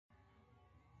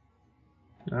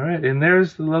All right, and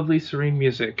there's the lovely, serene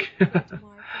music.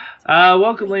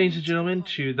 Welcome, ladies and gentlemen,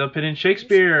 to The Pen and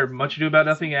Shakespeare. Much Ado About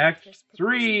Nothing, Act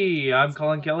 3. I'm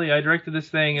Colin Kelly. I directed this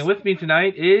thing, and with me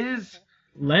tonight is...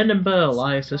 Landon Beall,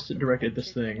 I assistant directed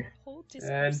this thing.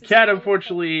 And Kat,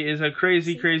 unfortunately, is a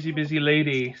crazy, crazy busy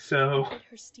lady, so...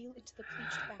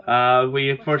 we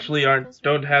unfortunately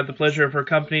don't have the pleasure of her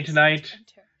company tonight.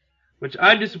 Which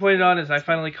I'm disappointed on, as I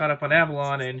finally caught up on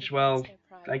Avalon, and, well,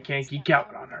 I can't geek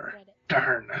out on her.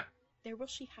 Darn.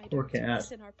 Poor cat.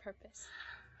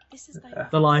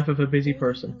 The life of a busy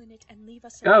person.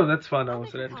 Oh, that's fun,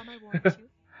 wasn't it?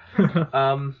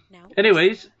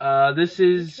 Anyways, this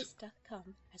is...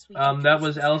 that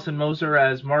was Alison Moser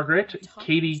as Margaret,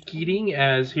 Katie Keating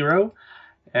as Hero,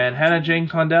 and Hannah Jane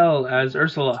Condell as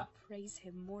Ursula.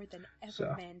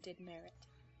 So.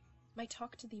 My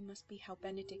talk to thee must be how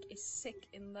Benedick is sick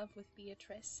in love with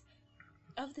Beatrice.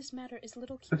 Of this matter is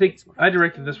little I think I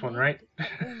directed this one, right?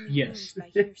 Yes.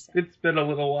 It's been a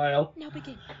little while. Now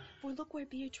begin, for look where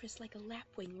Beatrice like a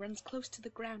lapwing runs close to the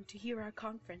ground to hear our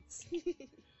conference.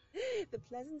 The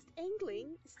pleasantest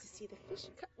angling is to see the fish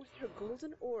cut with her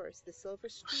golden oars, the silver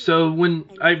stream. So when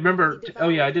I remember, oh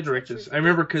yeah, I did direct this. I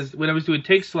remember because when I was doing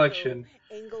take selection,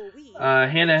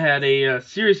 Hannah had a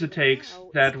series of takes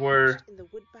that were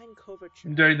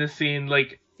during the scene,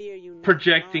 like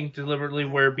projecting deliberately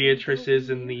where Beatrice is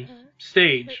in the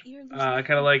stage.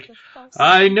 Kind of like,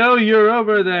 I know you're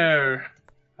over there.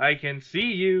 I can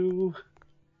see you.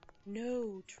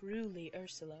 No, truly,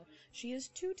 Ursula. She is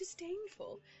too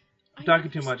disdainful. I'm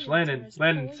talking too much. Landon,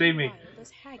 save me.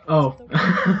 Oh.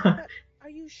 Are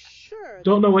you sure?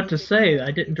 Don't know what to say.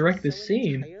 I didn't direct this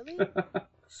scene.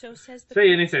 So says the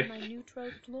Say anything. my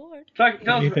betrothed lord.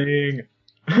 Tell Anything.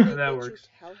 That works. Did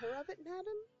you tell her of it,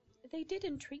 madam? They did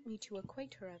entreat me to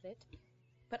acquaint her of it,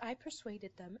 but I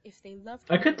persuaded them if they loved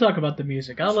I could talk about the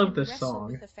music. I love this wrestle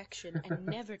song. with affection and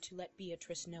never to let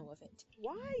Beatrice know of it.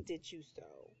 Why did you so?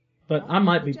 But I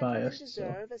might be Gentlemen biased. So.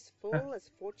 deserve as full,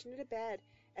 as fortunate a bed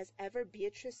as ever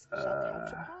Beatrice shall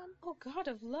couch upon. Oh, God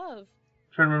of love!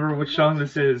 Trying to remember which song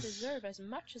this is. That's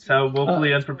how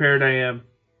woefully unprepared I am.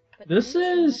 This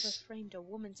is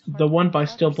the one by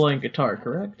Still Playing Guitar,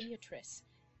 correct?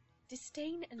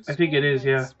 I think it is,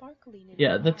 yeah.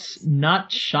 Yeah, that's not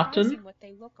Schatten,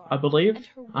 I believe.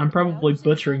 I'm probably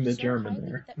butchering the German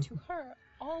there.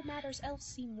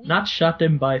 Not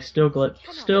Schatten by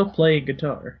Still Playing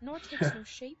Guitar. Nor takes no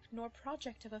shape nor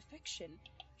project of affection.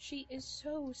 She is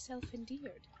so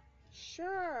self-endeared.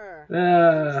 Sure.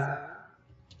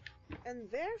 And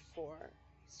therefore,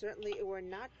 certainly it were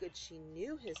not good she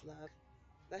knew his love,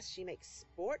 lest she make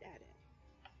sport at it.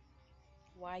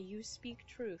 Why, you speak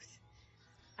truth.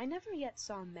 I never yet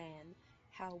saw man,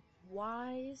 how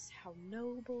wise, how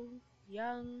noble,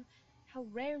 young, how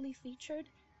rarely featured,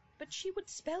 but she would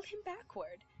spell him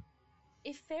backward.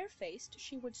 If fair-faced,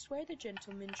 she would swear the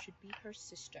gentleman should be her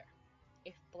sister.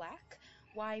 If black,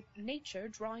 why, nature,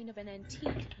 drawing of an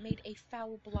antique, made a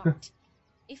foul blot.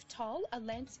 If tall, a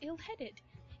lance ill-headed.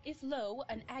 If low,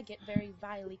 an agate very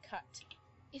vilely cut.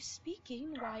 If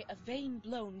speaking, why, a vein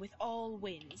blown with all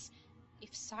winds.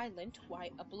 If silent,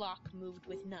 why, a block moved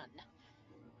with none.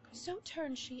 So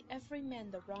turns she every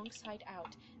man the wrong side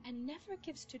out, and never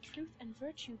gives to truth and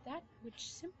virtue that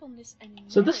which simpleness and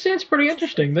So this scene's pretty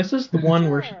interesting. This is the one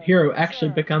where Hero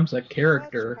actually becomes a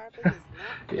character.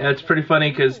 Yeah, it's pretty funny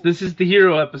because this is the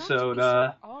Hero episode.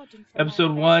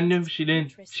 Episode 1,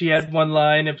 she had one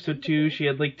line. Episode 2, she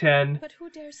had like 10.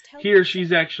 Here,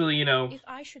 she's actually,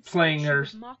 playing her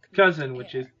cousin,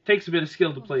 which takes a bit of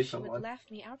skill to play someone. Laugh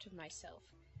me out of myself,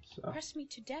 So. press me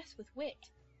to death with wit.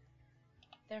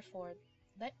 Therefore,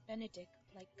 let Benedick,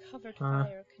 like covered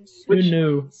fire, consume Who me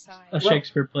knew inside. a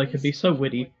Shakespeare play could be so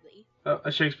witty?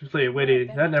 A Shakespeare play witty.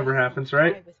 That never happens,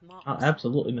 right? Oh,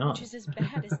 absolutely not. Which is as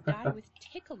bad as die with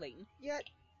tickling. Yet,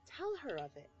 tell her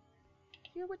of it.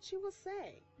 Hear what she will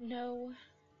say. No,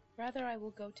 rather I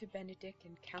will go to Benedick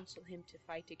and counsel him to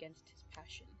fight against his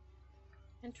passion.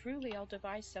 And truly I'll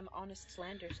devise some honest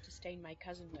slanders to stain my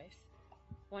cousin with.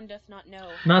 One doth not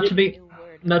know. Not to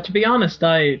be honest,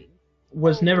 I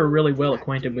was Oh, never really well do not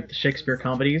acquainted do with the your Shakespeare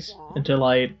cousin comedies wrong. until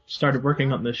I started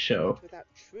working on this show. Without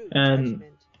true And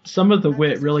judgment. some of the wit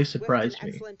Unless really it's swift surprised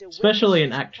and me, excellent a wit especially in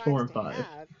she's Act 4 and surprised 5.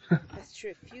 to have, as to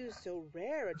refuse so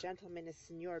rare a gentleman as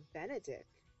Signor Benedick.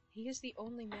 He is the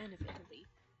only man of Italy.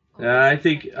 I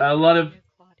think a lot of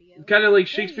kind of like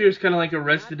Shakespeare's kind of like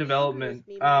Arrested Development,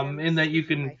 in that you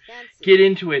can get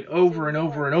into it over and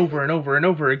over and over and over and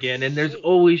over again, and there's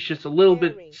always just a little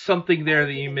bit something there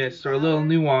that you missed, or a little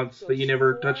nuance that you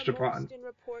never touched upon.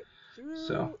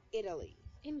 So,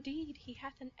 Indeed, he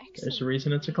hath an excellent There's a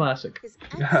reason it's a classic. His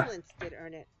excellence did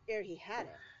earn it, ere he had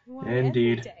it. Why,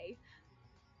 Indeed. every day.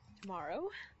 Tomorrow?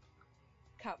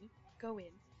 Come, go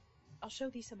in. I'll show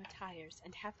thee some attires,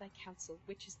 and have thy counsel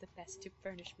which is the best to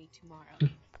furnish me tomorrow.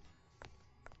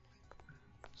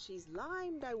 She's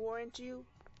limed, I warrant you.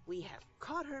 We have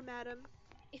caught her, madam.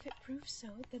 If it proves so,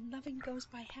 then loving goes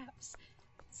by halves.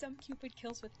 Some Cupid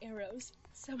kills with arrows,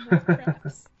 some with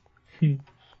crafts.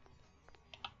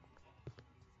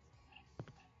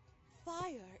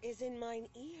 Fire is in mine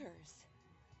ears.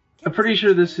 I'm pretty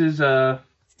sure this is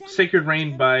Sacred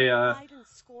Reign by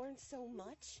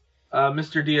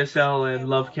Mr. DSL and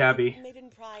Love Cabby. Maiden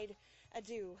pride,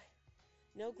 adieu.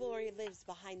 No glory lives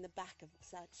behind the back of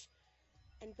such.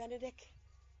 And Benedict,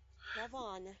 love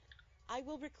on. I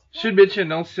will Should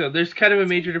mention also, there's kind of a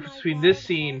major difference between this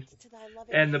scene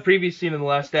and the previous scene in the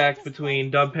last act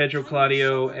between Don Pedro,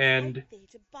 Claudio, and,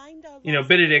 you know,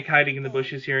 Benedict hiding in the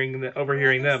bushes,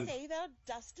 overhearing them.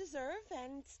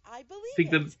 I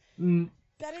think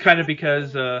kind of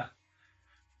because,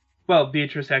 well,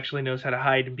 Beatrice actually knows how to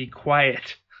hide and be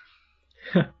quiet.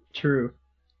 True.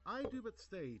 I do but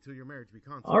stay till your marriage be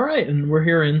consummated. Alright, and we're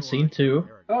here in scene 2.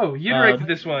 Oh, you directed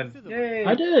this one. Yay.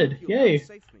 I did. Yay.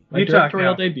 My You talk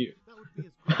directorial now. debut.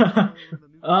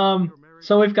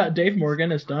 So we've got Dave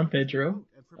Morgan as Don Pedro,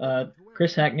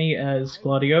 Chris Hackney as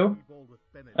Claudio,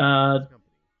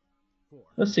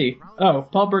 let's see, oh,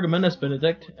 Paul Bergman as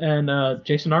Benedict, and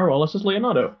Jason R. Wallace as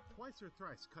Leonardo.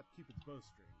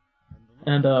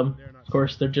 And, of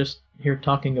course, they're just here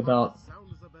talking about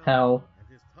how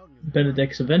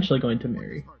Benedict's eventually going to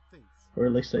marry. Or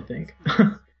at least they think.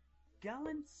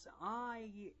 Gallants,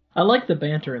 I like the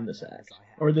banter in this act,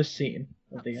 or this scene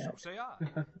of the So act. say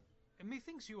I.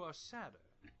 Methinks you are sadder.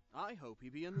 I hope he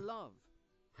be in love.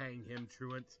 Hang him,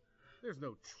 truant. There's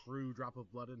no true drop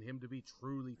of blood in him to be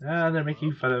truly... They're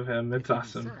making fun of him. It's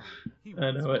awesome.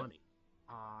 I know it.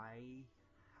 I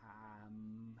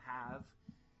have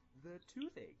the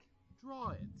toothache. Draw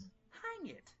it. Hang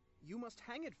it. You must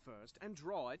hang it first and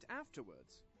draw it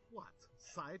afterwards. What?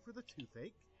 Sigh for the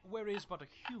toothache? Where is but a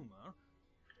humour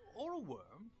or a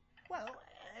worm? Well,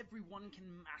 everyone can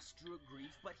master a grief,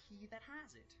 but he that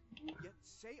has it. Yet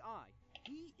say I,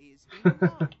 he is in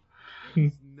love.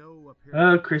 There's no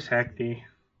appearance Oh, Chris Hackney.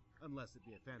 unless it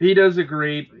be a fancy. He does a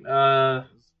great,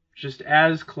 just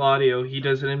as Claudio, he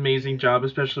does an amazing job,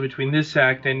 especially between this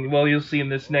act and, well, you'll see in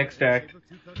this next act,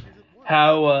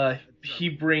 how he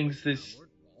brings this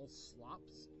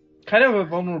kind of a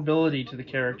vulnerability to the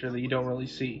character that you don't really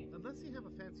see. Unless you have a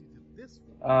fancy to this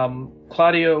one.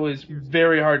 Claudio is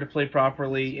very hard to play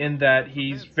properly in that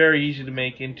he's very easy to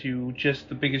make into just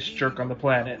the biggest jerk on the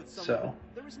planet, so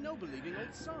There is no believing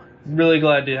old signs. I'm really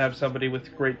glad to have somebody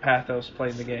with great pathos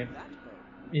playing the game.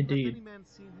 Indeed. Has any man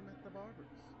seen him at the barber's?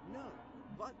 No,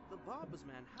 but the barber's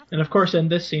man hath And of course, in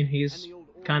this scene, he's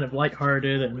kind of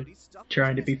lighthearted and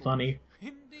trying to be funny.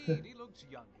 Indeed, he looks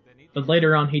younger than he But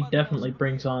later on, he definitely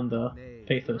brings on the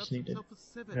pathos needed. Oh,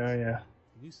 yeah.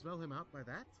 Can you smell him out by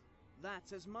that?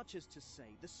 That's as much as to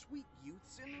say the sweet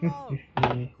youth's in love.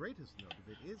 The greatest note of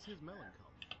it is his melancholy.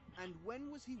 And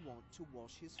when was he wont to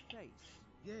wash his face?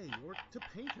 Yea, or to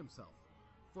paint himself.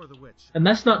 For the which... And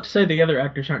that's not to say the other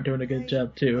actors aren't doing a good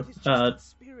job, too.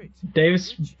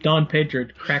 Dave's Don Pedro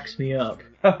cracks me up.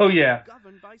 Oh, yeah.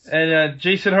 And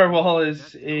Jason R.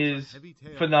 Wallace is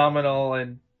phenomenal,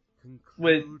 and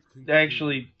with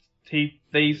actually,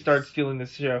 they start stealing the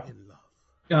show.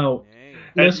 Oh,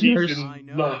 And listeners, you I can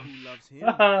know love. who loves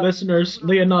him. listeners,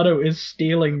 Leonardo is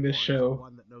stealing this show.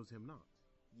 One that knows him not.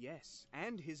 Yes,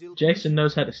 and his ill Jason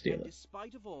knows how to steal and it.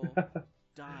 despite of all,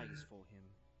 dies for him.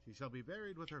 She shall be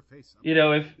buried with her face up. You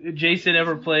know, if Jason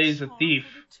ever plays a thief,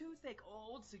 Toothache,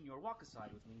 old senor, walk aside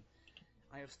with me.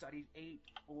 I have studied 8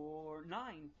 or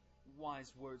 9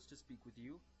 wise words to speak with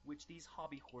you, which these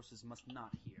hobby horses must not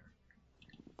hear.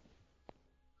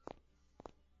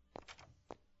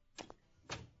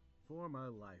 For my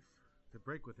life, to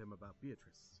break with him about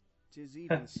Beatrice. 'Tis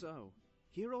even so.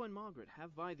 Hero and Margaret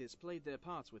have by this played their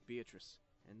parts with Beatrice,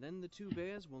 and then the two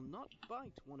bears will not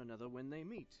bite one another when they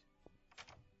meet.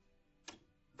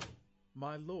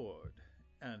 My lord,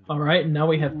 and Alright, and now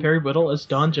we have Perry Whittle as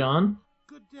Don John.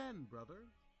 Good den, brother.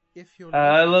 if your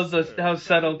I lady love serves how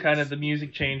subtle kind of as the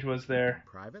music change was there.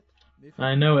 Private? if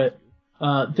I know it.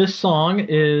 This song may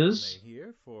is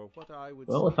hear for what I would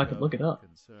well, if I speak could look of it up.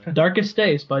 concern Darkest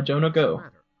Days by Jonah Go.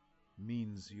 Matter.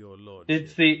 means your lord.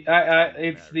 It's the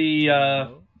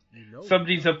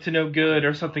somebody's up to no good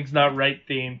or something's not right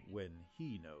theme. when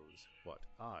he knows what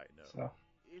I know. So.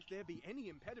 If there be any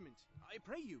impediment, I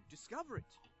pray you, discover it.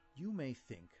 You may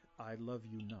think I love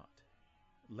you not,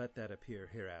 let that appear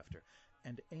hereafter,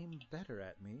 and aim better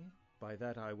at me, by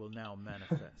that I will now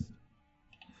manifest.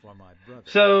 For my brother,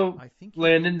 So, I think you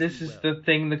Landon, do this is well. the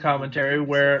thing, the commentary,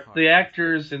 where the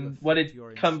actors and what it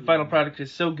final product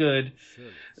is so good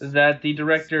that the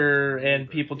director and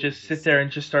people just sit there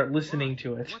and just start listening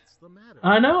to it.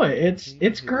 I know it.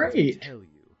 It's great. Tell you,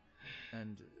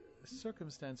 and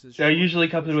circumstances They're usually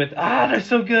accompanied with, they're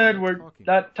so good, we're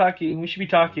not talking, we should be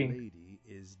talking. The lady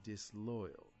is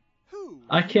disloyal.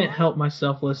 I can't help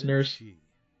myself, listeners. She,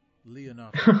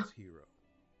 Leonato's hero,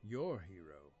 your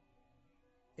hero,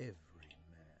 every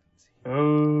man's hero.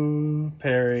 Oh,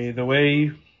 Perry, the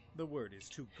way... The word is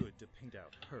too good to paint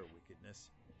out her wickedness.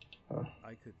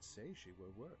 I could say she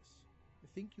were worse.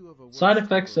 Think you of a worse Side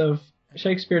effects of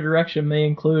Shakespeare direction may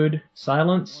include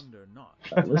silence,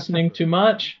 listening too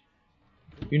much,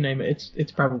 you name it.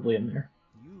 It's probably in there.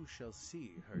 You shall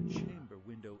see her chamber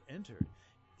window entered,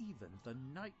 even the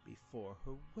night before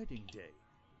her wedding day.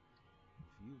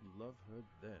 If you love her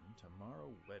then, tomorrow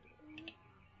wed her.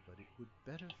 But it would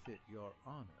better fit your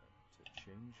honor to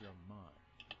change your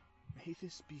mind. May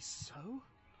this be so?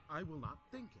 I will not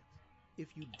think it.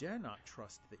 If you dare not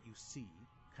trust that you see,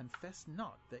 confess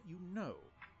not that you know.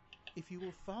 If you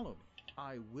will follow me,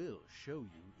 I will show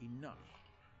you enough.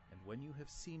 And when you have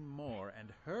seen more and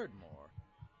heard more,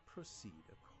 proceed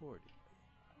accordingly.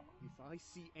 If I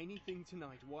see anything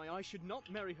tonight, why I should not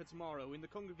marry her tomorrow in the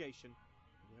congregation,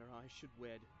 where I should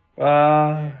wed.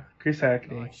 Chris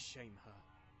Hackney. I shame her.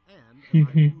 And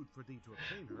I would for thee to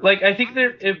obtain her. Like, I think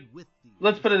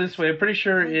let's put it this way, I'm pretty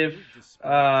sure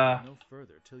No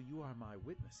further till you are my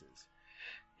witnesses.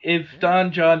 if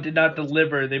Don John did not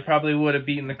deliver, they probably would have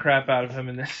beaten the crap out of him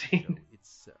in this scene.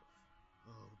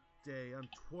 Oh, day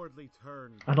untowardly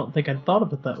turned. I don't think I'd thought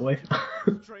of it that way.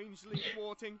 Strangely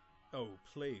thwarting. Oh,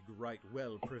 plague right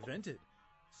well prevented.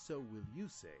 So will you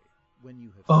say, when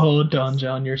you have... Oh, Don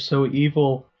John, you're so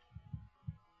evil.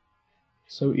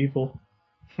 So evil.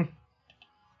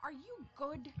 Are you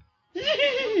good?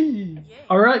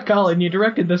 Alright, Colin, you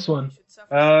directed this one.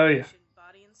 Oh, yeah.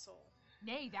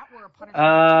 Nay, that were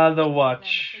a The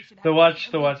Watch.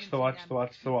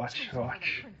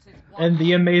 And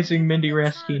the amazing Mindy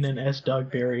Raskin as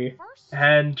Dogberry.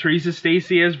 And Teresa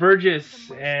Stacy as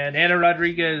Burgess, and Anna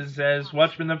Rodriguez as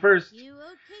Watchman the First.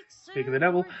 Speak of the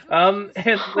devil. And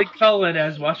Blake Cullen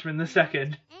as Watchman the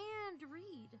Second. And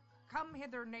read. Come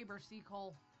hither, neighbor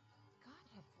Seacole. God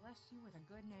hath blessed you with a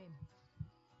good name.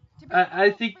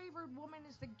 I think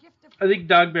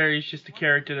Dogberry is just a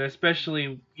character that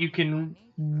especially you can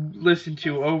listen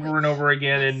to over and over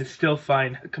again and still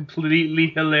find completely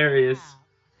hilarious.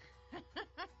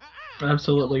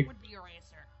 Absolutely.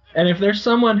 And if there's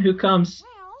someone who comes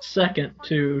second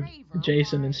to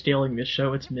Jason in stealing this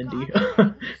show, it's Mindy.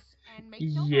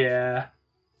 Yeah.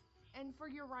 And for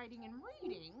your writing and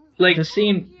reading, like the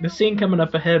scene coming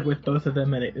up ahead with both of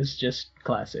them in it is just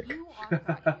classic. You are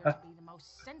brought here to be the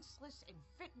most senseless and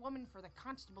fit woman for the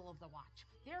constable of the watch.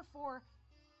 Therefore,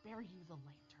 bear you the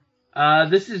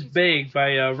lantern. This is Beg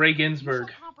by Ray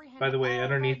Ginsberg, by the way,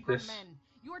 underneath this.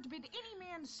 You are to bid any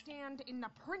man stand in the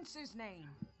prince's name.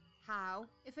 How,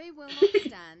 if he will not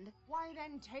stand? Why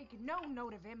then take no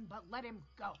note of him, but let him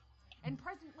go. And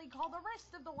presently call the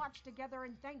rest of the watch together,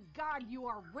 and thank God you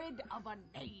are rid of a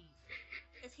knave.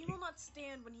 If he will not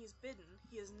stand when he is bidden,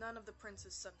 he is none of the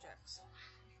prince's subjects.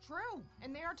 True,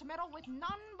 and they are to meddle with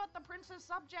none but the prince's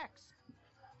subjects.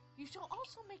 You shall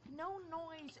also make no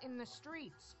noise in the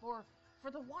streets, for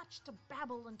the watch to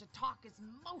babble and to talk is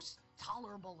most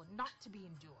tolerable and not to be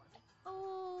endured.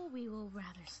 Oh, we will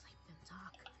rather sleep than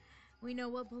talk. We know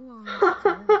what belongs to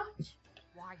the watch.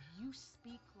 Why, you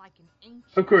speak like an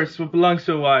ancient... Of course, what belongs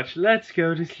to a watch. Let's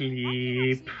go to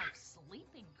sleep. Like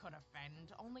sleeping could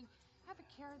offend, only have a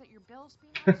care that your bills be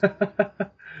nice.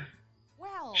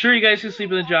 Well, sure, you guys can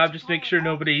sleep in the job, just make sure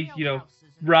nobody,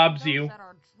 robs you. That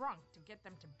are drunk to get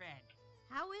them to bed.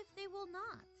 How if they will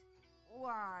not?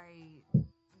 Why,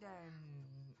 then,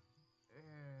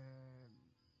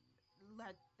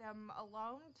 let them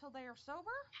alone till they are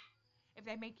sober? If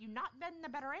they make you not then the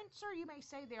better answer, you may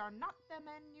say they are not the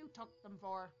men you took them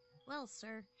for. Well,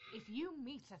 sir. If you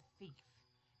meet a thief,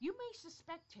 you may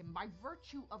suspect him by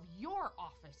virtue of your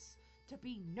office to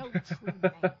be no true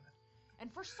man.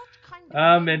 And for such kind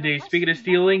of Mindy, speaking of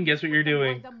stealing, guess what you're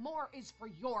doing? The more is for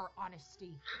your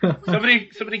honesty. Somebody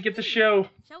get the show.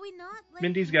 Shall we not let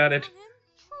Mindy's got it.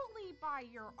 Truly by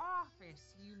your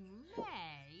office you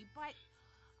may, but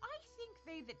I think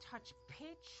they way that touch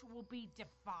pitch will be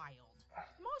defiled.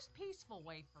 Most peaceful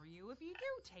way for you, if you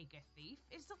do take a thief,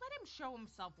 is to let him show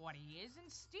himself what he is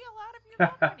and steal out of your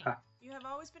company. You have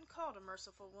always been called a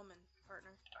merciful woman,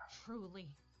 partner. Truly.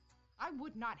 I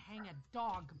would not hang a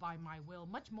dog by my will,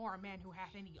 much more a man who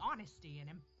hath any honesty in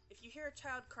him. If you hear a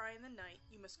child cry in the night,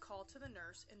 you must call to the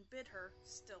nurse and bid her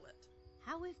still it.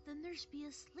 How if the nurse be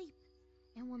asleep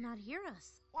and will not hear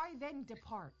us? Why then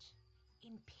depart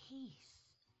in peace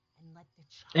and let the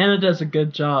child... Anna does a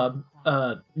good job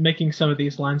making some of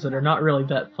these lines that are not really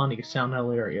that funny sound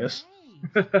hilarious.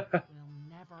 will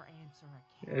never answer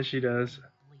a Yeah, she does.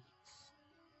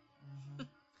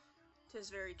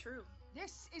 Tis very true.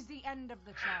 This is the end of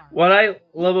the charge. What I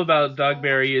love about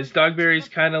Dogberry is Dogberry's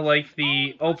kind of like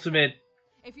the ultimate,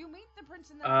 If you meet the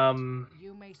prince in the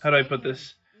how do I put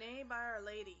this? Nay, by Our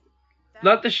Lady.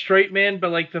 Not the straight man,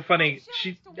 but like the funny.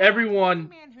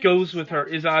 Everyone goes with her,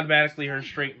 is automatically her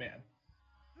straight man.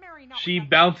 She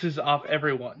bounces off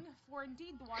everyone. For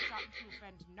indeed the watch ought to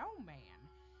offend no man,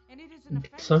 and it is an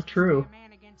offense So to true. slay a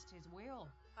man against his will.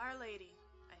 Our Lady,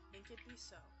 I think it be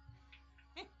so.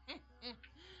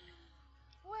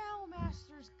 Well,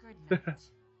 masters, good night.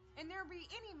 And there be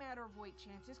any matter of weight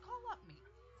chances, call up me.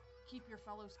 Keep your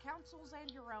fellows' counsels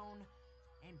and your own,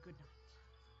 and good night.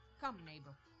 Come,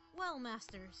 neighbor. Well,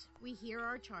 masters, we hear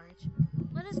our charge.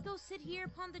 Let us go sit here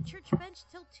upon the church bench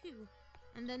till 2,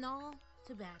 and then all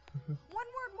to bed. One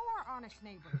word more, honest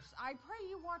neighbors. I pray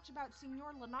you watch about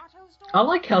Signor Lenato's door. I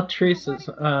like how Teresa's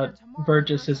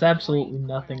Burgess is absolutely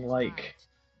nothing like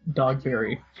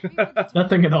Dogberry.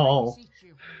 Nothing at all.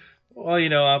 Well, you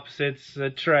know, opposites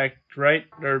attract, right?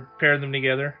 Or pair them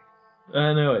together.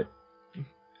 I know it.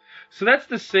 So that's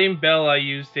the same bell I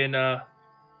used in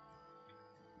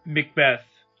Macbeth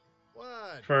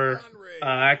for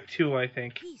Act 2, I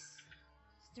think. Peace,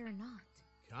 stir not.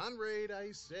 Conrad,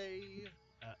 I say.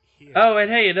 Here. Oh,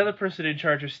 and hey, another person in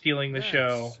charge of stealing the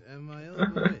show. Am I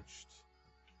bewitched?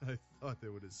 I thought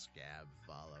there would a scab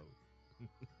follow.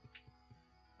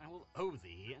 I will owe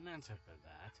thee an answer for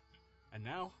that. And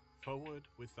now, forward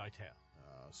with thy tale.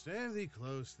 Stand thee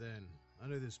close, then,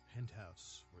 under this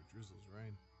penthouse where drizzles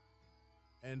rain.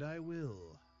 And I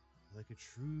will, like a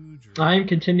true dream. I am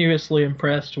continuously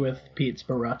impressed with Pete's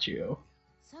Baraccio.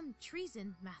 Some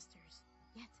treason, masters,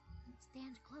 yet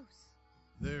stand close.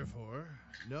 Therefore,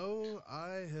 know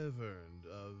I have earned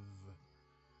of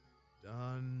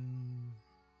Don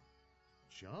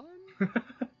John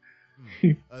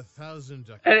 1,000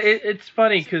 ducats. And it's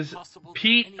funny because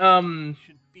Pete,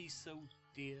 should be so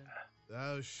dear.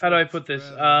 How do I put this?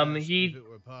 He. If it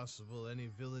were possible, any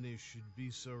villainy should be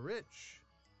so rich.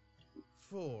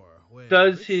 For when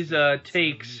does his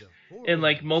takes in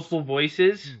like multiple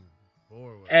voices,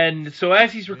 and so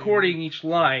as he's recording each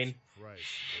line,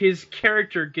 his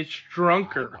character gets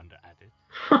drunker.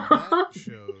 That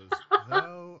shows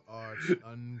thou art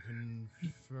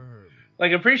unconfirmed.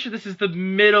 Like, I'm pretty sure this is the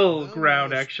middle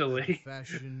ground, actually.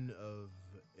 Fashion of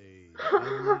a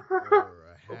helmet or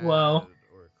a hat Wow.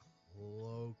 or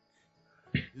cloak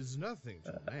is nothing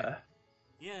to man.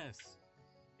 Yes.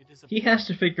 It is He has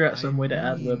to figure out some way to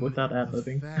ad-lib without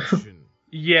ad-libbing.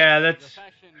 Yeah, that's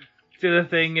the other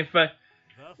thing. If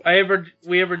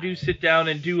we ever do sit down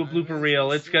and do a blooper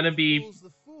reel, it's gonna be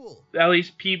at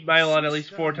least Pete Mylon at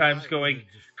least 4 times going,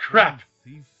 crap,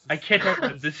 I can't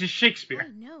ad-lib, this is Shakespeare. I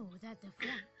know that the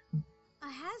form.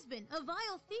 A has-been, a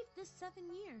vile thief this 7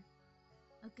 year.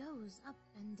 A goes up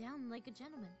and down like a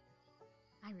gentleman.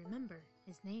 I remember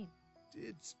his name.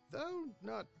 Didst thou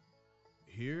not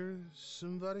hear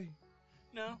somebody?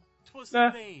 No, 'twas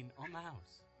the vein on the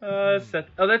house. Seth.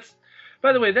 Oh, that's.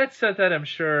 By the way, that's Seth Adams,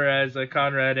 sure, as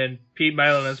Conrad, and Pete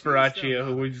Mylon as Baraccio,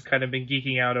 who we've kind of been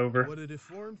geeking out over. What a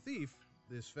deformed thief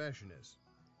this fashion is.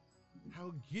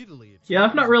 How giddily it Yeah,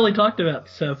 I've not really talked about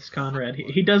Seth's Conrad.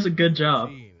 He does a good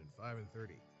job. 5 and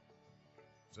 30.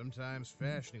 Sometimes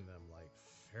fashioning them like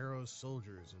Pharaoh's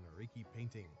soldiers in a reeky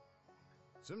painting.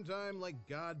 Sometime like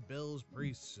God Bel's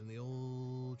priests in the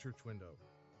old church window.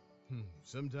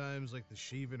 Sometimes like the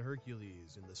shaven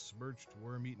Hercules in the smirched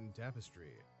worm-eaten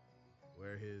tapestry,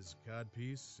 where his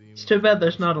codpiece seems... It's too bad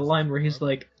there's not a line where he's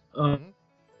like, All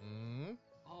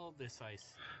this I see.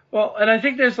 Well, and I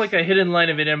think there's like a hidden line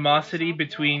of animosity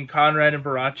between Conrad and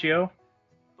Baraccio,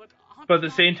 but at the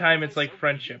same time it's like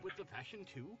friendship. With the fashion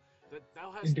too, that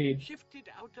thou hast Indeed. shifted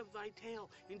out of thy tale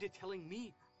into telling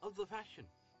me of the fashion.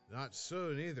 Not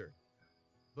so, neither.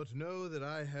 But know that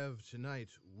I have tonight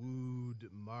wooed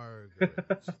Margaret,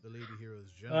 the lady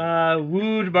hero's general.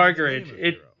 Wooed Margaret.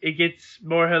 It gets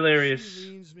more hilarious. She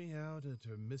leans me out at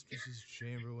her mistress's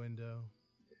chamber window,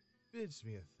 bids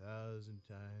me 1,000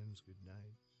 times good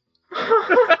night.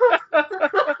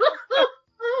 I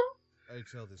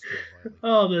tell this tale lightly.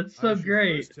 Oh, that's so I should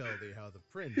great. first tell thee how the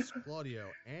prince, Claudio,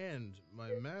 and my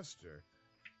master,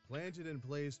 planted and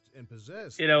placed and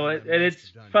possessed You know, by my and master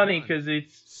it's Don funny Juan, because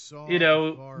it's, saw you know,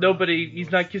 afar off nobody, the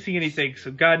he's not ocean kissing and anything, so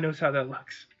sailed. God knows how that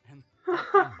looks. And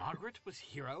Margaret was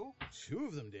hero? 2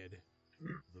 of them did.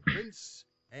 The prince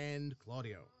and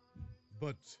Claudio.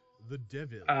 But the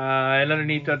devil, And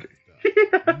underneath that,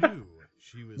 knew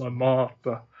she was my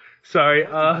Martha. Sorry,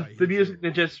 the music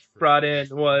that just brought in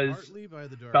was partly by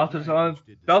the dark Balthazar, night, which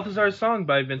did Balthazar's deceive me, song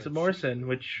by Vincent but Morrison, chiefly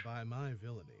which by my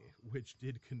villainy, which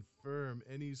did confirm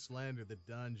any slander that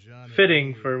Don John had fitting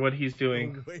made. for what he's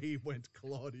doing. Away went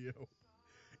Claudio,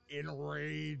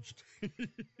 enraged. He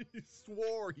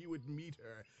swore he would meet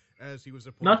her as he was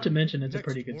appointed. Not to mention, it's a next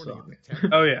pretty good morning song. at the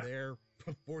temple Oh, yeah. there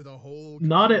before the whole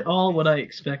Not at all what I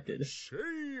expected.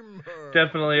 Shame her.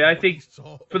 Definitely, I think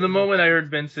from the moment I heard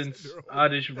Vincent's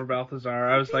audition for Balthazar,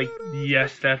 I was like,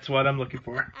 yes, that's what I'm looking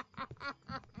for.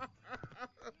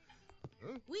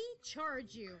 We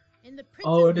charge you in the prince's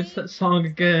Oh, it is name. that song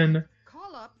again.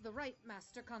 Call up the right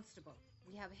master constable.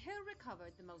 We have here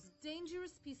recovered the most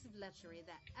dangerous piece of lechery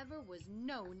that ever was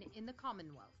known in the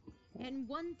Commonwealth. And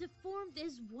one deformed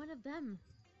is one of them.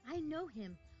 I know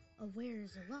him. Aware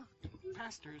is a lot.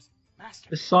 Masters,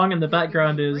 The song in the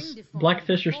background is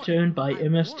Blackfisher's Tune by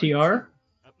MSTR.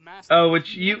 Oh,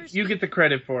 which you get the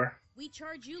credit for. We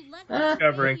charge you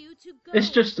Discovering.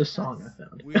 It's just a song I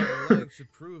found. We are like to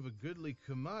prove a goodly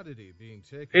commodity being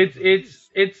taken.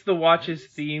 It's the Watch's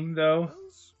theme though,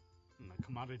 The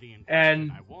commodity in and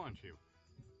question, I warned you.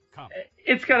 Come.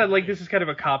 it's kind of like this is kind of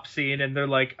a cop scene, and they're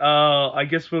like, "Oh, I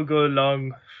guess we'll go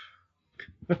along."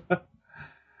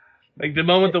 Like the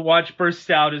moment the Watch bursts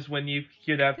out is when you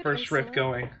hear that Good first riff Ursula.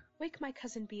 going. Wake my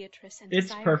cousin Beatrice and It's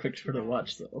desire perfect her for to the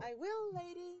Watch, rise. though. I will,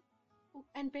 lady.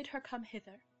 And bid her come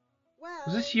hither. Well,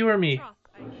 Was this you or me?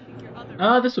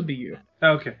 This would be you.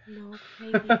 Okay. No,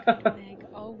 maybe, good Meg.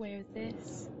 I'll wear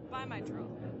this. By my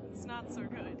troth, it's not so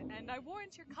good, and I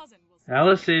warrant your cousin will.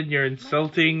 Allison, you're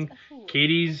insulting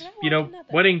Katie's,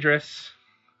 wedding dress.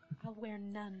 I'll wear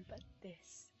none but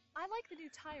this. I like the new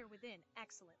tire within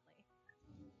excellently.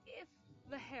 If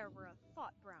the hair were a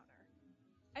thought browner.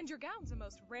 And your gown's a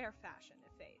most rare fashion,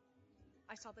 if faith.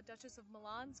 I saw the Duchess of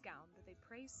Milan's gown that they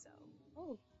praise so.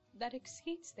 Oh, that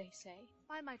exceeds, they say.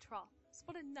 By my troth,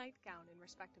 split a nightgown in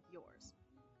respect of yours.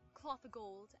 Cloth of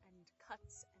gold, and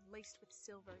cuts, and laced with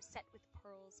silver, set with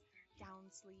pearls, gown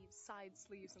sleeves, side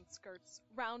sleeves, and skirts,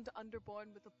 round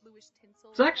underborne with a bluish tinsel.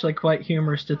 It's actually quite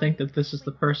humorous to think that this is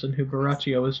the person who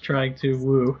Baraccio is trying to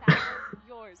woo.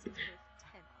 Yours is worth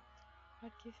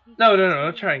 10.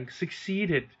 No, trying.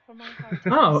 Succeeded.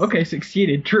 Oh, okay,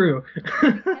 succeeded, true.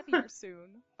 Heavier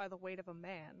soon, by the weight of a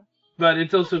man. But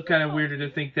it's also kind of weirder to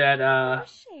think that,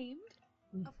 Ashamed?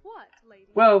 Of what, lady?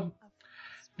 well,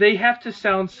 they have to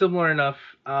sound similar enough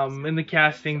in the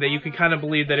casting that you can kind of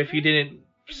believe that if you didn't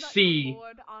see,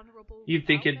 you'd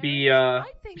think it'd be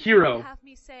Hero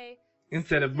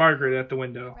instead of Margaret at the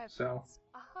window. So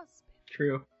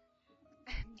True.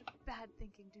 And bad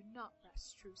thinking do not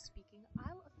rest true speaking.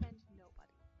 I'll offend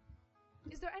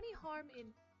nobody. Is there any harm in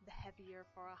the heavier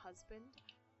for a husband?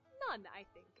 None, I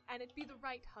think, and it be the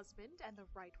right husband and the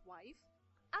right wife.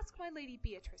 Ask my lady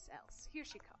Beatrice else. Here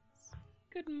she comes.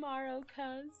 Good morrow,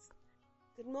 cuz.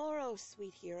 Good morrow,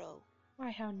 sweet hero. Why,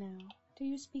 how now? Do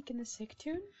you speak in the sick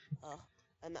tune?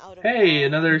 I'm out of hey, all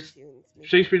another tunes, me.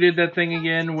 Shakespeare did that thing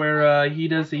again where he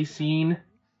does a scene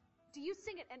Do you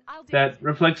sing it and I'll that dance?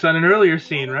 reflects on an earlier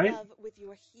scene, Let right? love with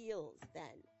your heels, then.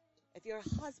 If your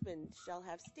husband shall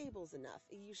have stables enough,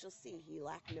 you shall see he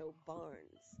lack no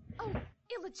barns. Oh,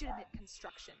 illegitimate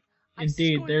construction. I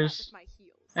Indeed, scorn that there's... with my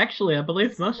heels. Actually, I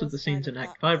believe most of the scenes in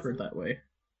Act 5 are that way.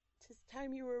 'Tis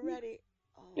time you were ready.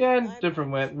 Oh, Yeah, in I'm different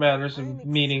unwell. matters I'm and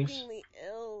meanings. exceedingly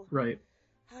ill. Right.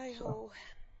 Hi-ho.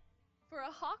 For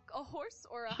a hawk, a horse,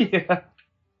 or a Yeah.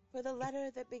 For the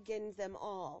letter that begins them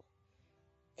all.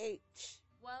 H.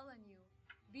 Well, and you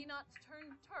be not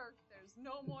turned Turk, there's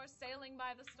no more sailing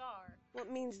by the star. What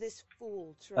means this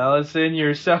fool, Troy? Allison,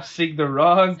 you're seeing the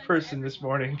wrong person this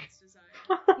morning.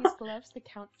 These gloves the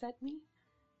Count sent me,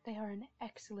 they are an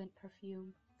excellent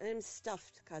perfume. I am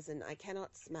stuffed, cousin. I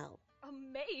cannot smell. A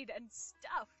maid and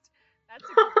stuffed. That's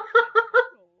a good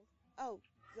goal. Oh,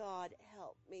 God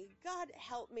help me. God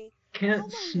help me. Can't How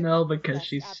long have smell you because possessed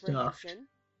she's stuffed. apprehension?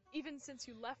 Even since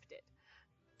you left it.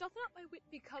 Doth not my wit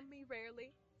become me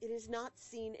rarely? It is not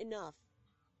seen enough.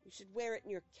 You should wear it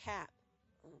in your cap.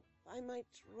 By my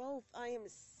troth, I am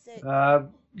sick.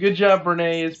 Good job,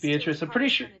 Renee, as Beatrice. I'm pretty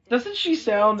sure. Doesn't she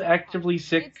sound actively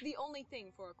sick? It's the only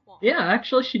thing for a qualm. Yeah,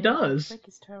 actually she does.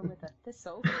 Quickest her with a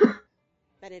thistle.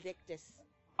 Benedictus.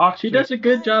 She does a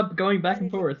good job going back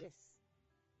and forth.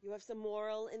 You have some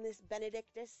moral in this,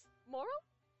 Benedictus? Moral?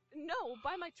 No,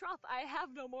 by my troth, I have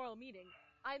no moral meaning.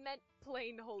 I meant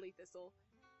plain holy thistle.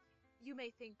 You may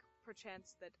think,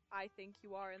 perchance, that I think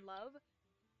you are in love.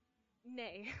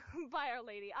 Nay, by Our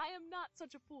Lady, I am not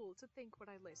such a fool to think what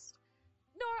I list,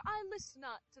 nor I list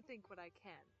not to think what I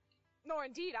can. Nor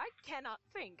indeed I cannot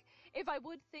think, if I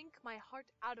would think my heart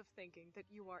out of thinking that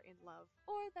you are in love,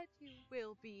 or that you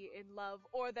will be in love,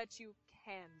 or that you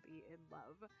can be in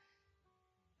love.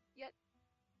 Yet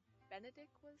Benedict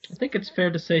was... I think it's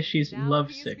fair to say she's now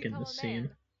lovesick he has in this become a man. scene.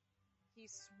 He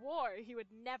swore he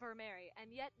would never marry,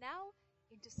 and yet now,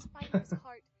 in despite of his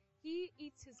heart, he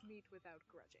eats his meat without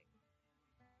grudging.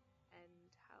 And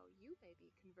how you may be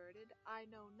converted, I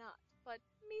know not, but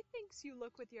methinks you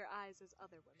look with your eyes as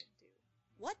other women do.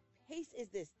 What pace is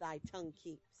this thy tongue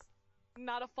keeps?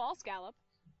 Not a false gallop.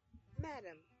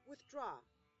 Madam, withdraw.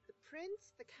 The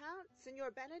prince, the count,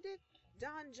 Signor Benedict,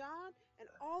 Don John, and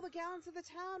all the gallants of the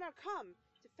town are come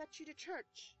to fetch you to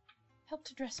church. Help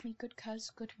to dress me, good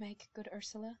coz, good Meg, good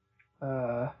Ursula.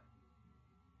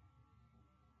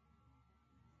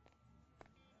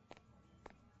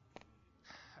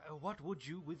 What would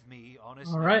you with me,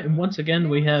 honest? Alright, and once again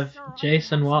we have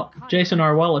Jason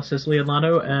R. Wallace as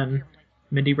Leonardo and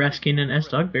Mindy Raskin as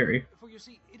Dogberry. For you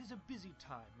see, it is a busy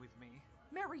time with me.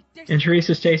 Mary, And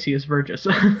Teresa Stacy as Vergis.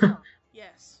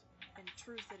 Yes, in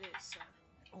truth it is, sir.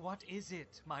 What is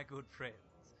it, my good friends?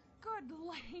 Good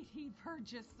Lady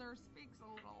Vergis, sir, speaks a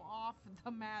little off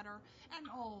the matter. An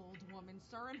old woman,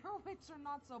 sir, and her wits are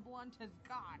not so blunt as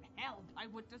God help I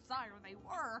would desire they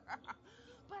were.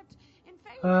 But in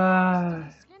favor of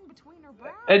the skin between her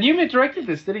brows. And you directed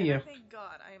this, didn't you? Thank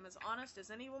God, I am as honest as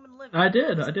any woman living. I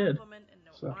did. Woman and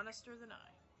no So. honester than I.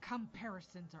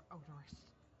 Comparisons are odorous.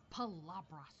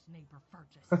 Palabras, neighbor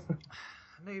Vergis.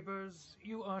 Neighbors,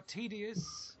 you are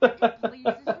tedious. It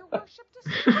pleases your worship to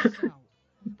say so.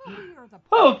 But we are the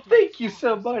Oh, thank you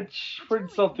so much for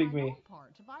insulting me.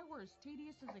 part. If I were as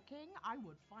tedious as a king, I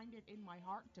would find it in my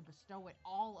heart to bestow it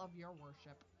all of your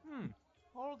worship.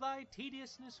 All thy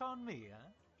tediousness on me, huh?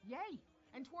 Yea,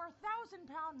 and 'twere 1,000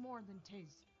 pound more than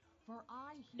 'tis. For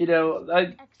I You know,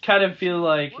 I kind of feel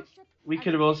like we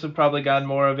could have also probably gotten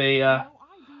more of a,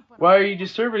 why are you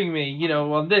disturbing me, you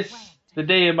know, on this, the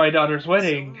day of my daughter's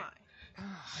wedding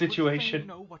situation.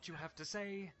 Know what you have to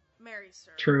say. Mary,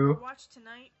 sir, True. our watch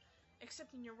tonight,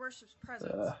 except in your worship's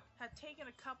presence, had taken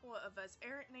a couple of as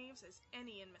errant knaves as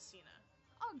any in Messina.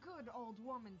 A good old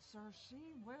woman, sir,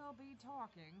 she will be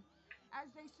talking. As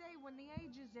they say, when the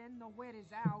age is in, the wit is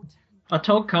out. I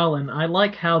told Colin, I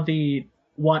like how the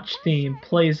watch theme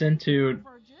plays into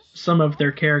some of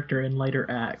their character in later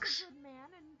acts.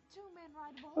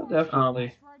 Oh,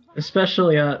 definitely.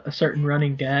 Especially a certain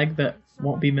running gag that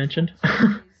won't be mentioned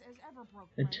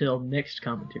until next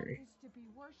commentary.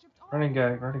 Running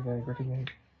gag.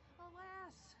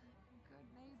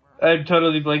 I'm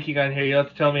totally blanking on here. You'll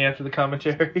have to tell me after the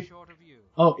commentary.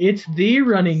 Oh, it's the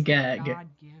running gag.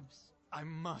 I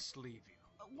must leave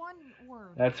you. One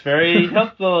word. That's very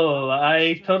helpful.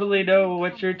 I totally know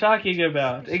what you're talking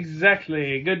about.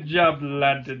 Exactly. Good job,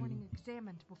 Landon.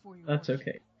 That's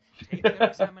okay. Take your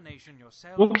examination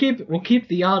yourself. We'll keep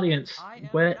the audience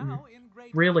wet and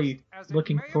really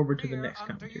looking forward to the next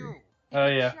commentary. Oh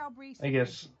yeah, I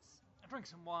guess. Drink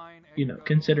some wine. You know,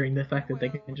 considering the fact that they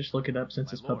can just look it up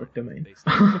since it's public domain.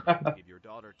 Give your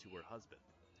daughter to her husband.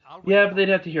 Yeah, but they'd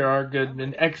have to hear our good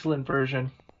and excellent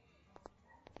version.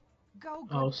 Go,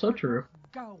 Oh, so true.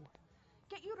 Go.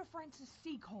 Get you to Francis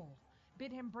Seacole.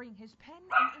 Bid him bring his pen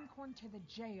and inkhorn to the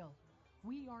jail.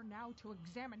 We are now to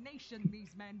examination these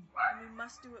men. And we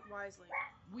must do it wisely.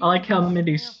 I like how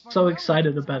Mindy's so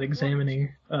excited about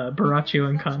examining Baraccio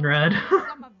and Conrad.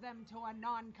 Some of them to a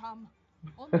non-cum.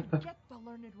 Only get the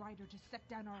learned writer to set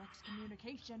down our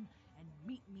excommunication and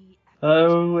meet me at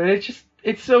Oh, and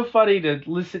it's so funny to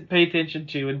listen, pay attention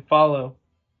to, and follow.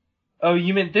 Oh,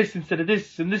 you meant this instead of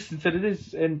this, and this instead of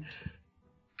this, and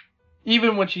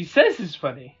even what she says is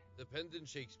funny. The Pendant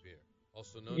Shakespeare,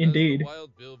 also known Indeed. as the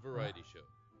Wild Bill Variety Show.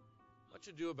 Much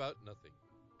ado about nothing.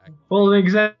 Well,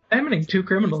 examining two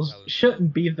criminals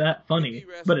shouldn't be that funny,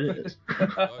 but it is.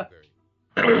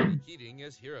 Keating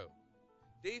as hero.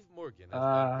 Dave Morgan as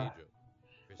Ah. Don Pedro.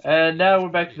 And now we're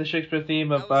back to the Shakespeare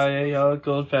theme of By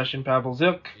Old-Fashioned Pavel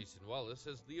Zilk Jason Wallace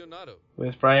as Leonardo.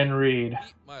 with Brian Reed.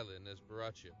 Pete Milan as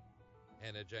Baraccio.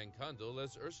 Hannah Jankondel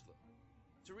as Ursula.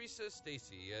 Teresa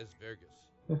Stacy as Vergus.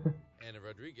 Anna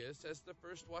Rodriguez as the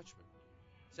first watchman.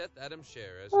 Seth Adams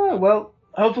Scher as Oh, well,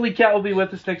 hopefully Kat will be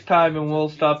with us next time and we'll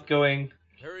stop going.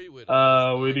 Harry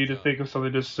Whittle We need to think of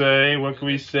something to say. What can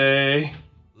we say?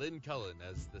 Lynn Cullen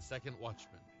as the second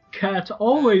watchman. Kat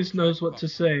always knows what to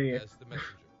say. As the messenger.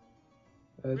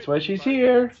 That's why she's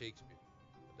here.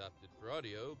 Adapted for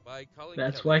audio by Colin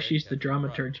That's Kelly why and she's the Catherine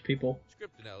dramaturge, people.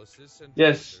 Script analysis and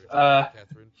Yes,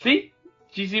 Catherine see?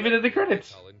 She's even in the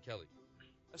credits. Colin Kelly.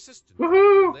 Assistant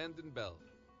Woohoo! Landon Beall.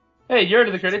 Hey, you're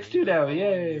in the credits too now,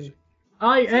 yay.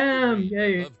 I am!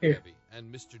 Yay!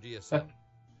 And Mr. DSL.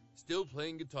 Still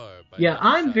playing guitar by Yeah, Mike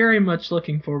I'm Side. very much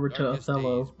looking forward to Darkest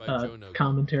Othello Days by Joe Nogan.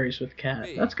 commentaries with Kat.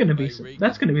 May That's gonna be by some. Ray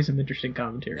That's gonna be Gilbert. some interesting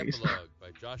commentaries. Epilogue by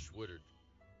Josh Woodard.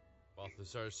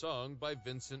 Balthazar's Song by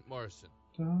Vincent Morrison.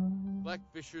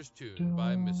 Blackfisher's Tune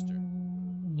by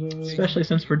Mr. Especially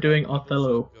since we're doing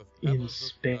Othello in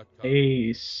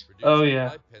space. Oh yeah.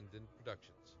 By Pendant Productions.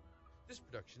 This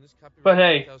production is copyrighted But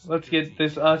hey, 2013. let's get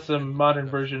this awesome modern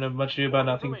version of Much Ado About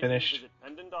Nothing finished.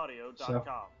 So,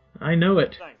 I know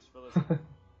it. Thanks for listening.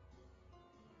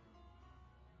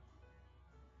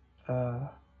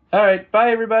 Alright,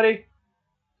 bye everybody!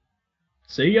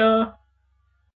 See ya!